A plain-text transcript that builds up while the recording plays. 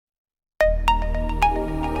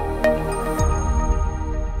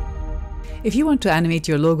If you want to animate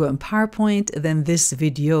your logo in PowerPoint, then this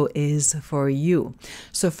video is for you.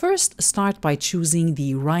 So first, start by choosing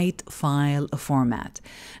the right file format.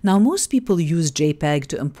 Now, most people use JPEG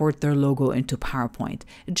to import their logo into PowerPoint.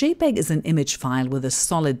 JPEG is an image file with a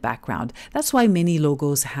solid background. That's why many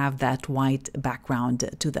logos have that white background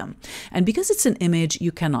to them. And because it's an image,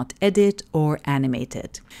 you cannot edit or animate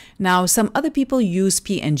it. Now, some other people use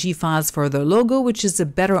PNG files for their logo, which is a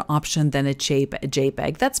better option than a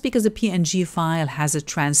JPEG. That's because a PNG file has a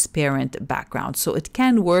transparent background, so it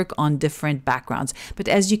can work on different backgrounds. But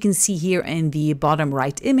as you can see here in the bottom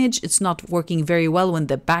right image, it's not working very well when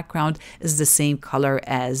the background is the same color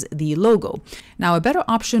as the logo. Now, a better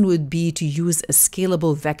option would be to use a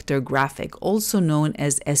Scalable Vector Graphic, also known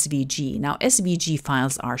as SVG. Now, SVG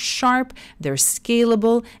files are sharp, they're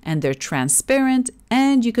scalable, and they're transparent,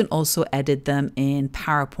 and you can also edit them in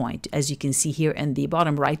PowerPoint. As you can see here in the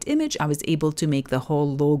bottom right image, I was able to make the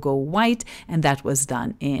whole logo white, and that was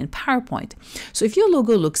done in PowerPoint. So if your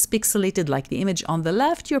logo looks pixelated like the image on the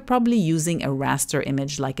left, you're probably using a raster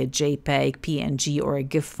image like a JPEG, PNG, or a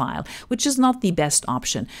GIF file, which is not the best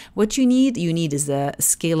option. What you need is a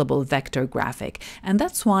Scalable Vector Graphic. And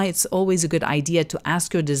that's why it's always a good idea to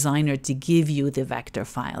ask your designer to give you the vector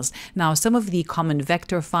files. Now, some of the common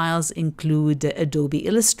vector files include Adobe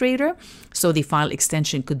Illustrator. So the file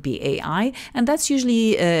extension could be AI, and that's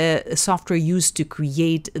usually a software used to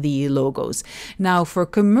create the logos. Now, for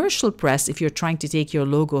commercial press, if you're trying to take your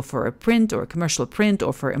logo for a print or a commercial print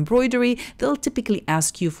or for embroidery, they'll typically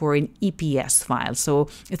ask you for an EPS file. So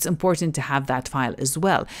it's important to have that file as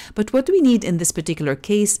well. But what we need in this particular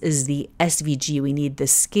case is the SVG. We need the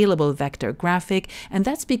Scalable Vector Graphic, and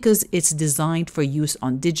that's because it's designed for use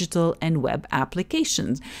on digital and web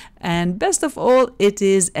applications. And best of all, it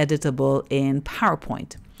is editable in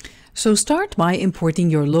PowerPoint. So start by importing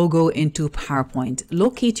your logo into PowerPoint.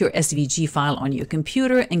 Locate your SVG file on your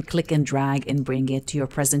computer and click and drag and bring it to your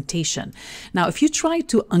presentation. Now, if you try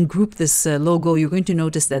to ungroup this logo, you're going to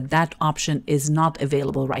notice that that option is not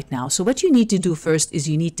available right now. So what you need to do first is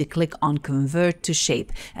you need to click on Convert to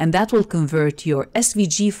Shape, and that will convert your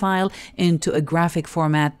SVG file into a graphic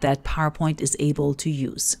format that PowerPoint is able to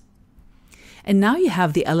use. And now you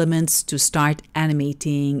have the elements to start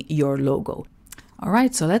animating your logo. All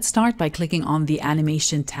right, so let's start by clicking on the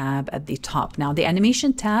animation tab at the top. Now, the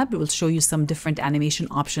animation tab will show you some different animation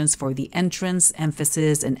options for the entrance,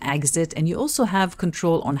 emphasis, and exit. And you also have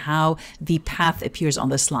control on how the path appears on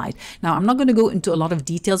the slide. Now, I'm not going to go into a lot of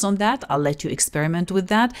details on that. I'll let you experiment with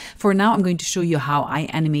that. For now, I'm going to show you how I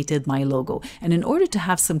animated my logo. And in order to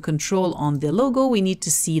have some control on the logo, we need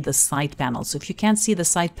to see the side panel. So if you can't see the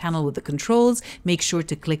side panel with the controls, make sure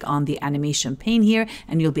to click on the animation pane here,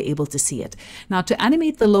 and you'll be able to see it. Now, to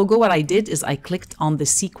animate the logo, what I did is I clicked on the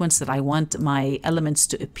sequence that I want my elements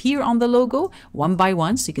to appear on the logo one by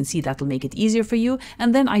one. So you can see that will make it easier for you.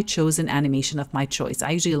 And then I chose an animation of my choice. I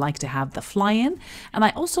usually like to have the fly in, and I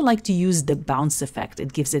also like to use the bounce effect.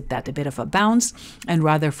 It gives it that a bit of a bounce, and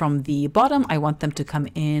rather from the bottom, I want them to come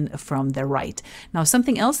in from the right. Now,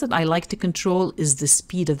 something else that I like to control is the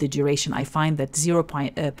speed of the duration. I find that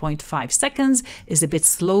 0.5 seconds is a bit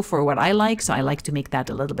slow for what I like, so I like to make that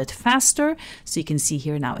a little bit faster. So you can see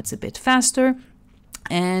here now it's a bit faster.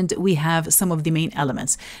 And we have some of the main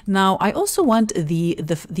elements. Now, I also want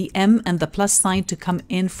the M and the plus sign to come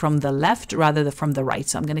in from the left rather than from the right.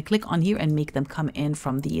 So I'm going to click on here and make them come in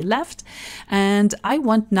from the left. And I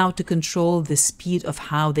want now to control the speed of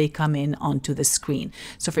how they come in onto the screen.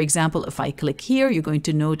 So for example, if I click here, you're going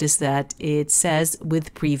to notice that it says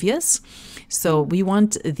with previous. So we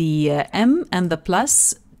want the M and the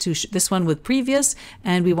plus to this one with previous,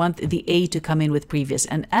 and we want the A to come in with previous.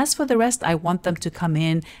 And as for the rest, I want them to come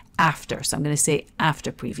in after. So I'm going to say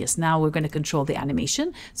after previous. Now we're going to control the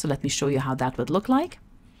animation. So let me show you how that would look like.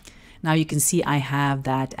 Now you can see I have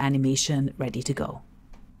that animation ready to go.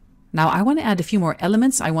 Now I want to add a few more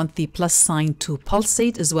elements. I want the plus sign to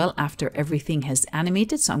pulsate as well after everything has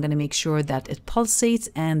animated. So I'm going to make sure that it pulsates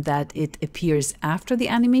and that it appears after the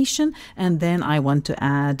animation. And then I want to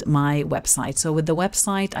add my website. So with the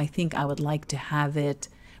website, I think I would like to have it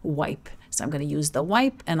wipe. So I'm going to use the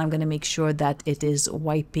wipe, and I'm going to make sure that it is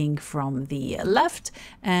wiping from the left,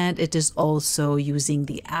 and it is also using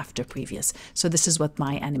the after previous. So this is what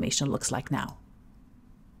my animation looks like now.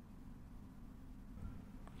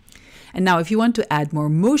 And now if you want to add more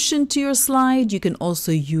motion to your slide, you can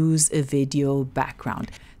also use a video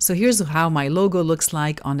background. So here's how my logo looks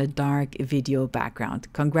like on a dark video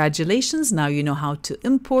background. Congratulations, now you know how to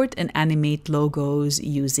import and animate logos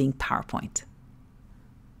using PowerPoint.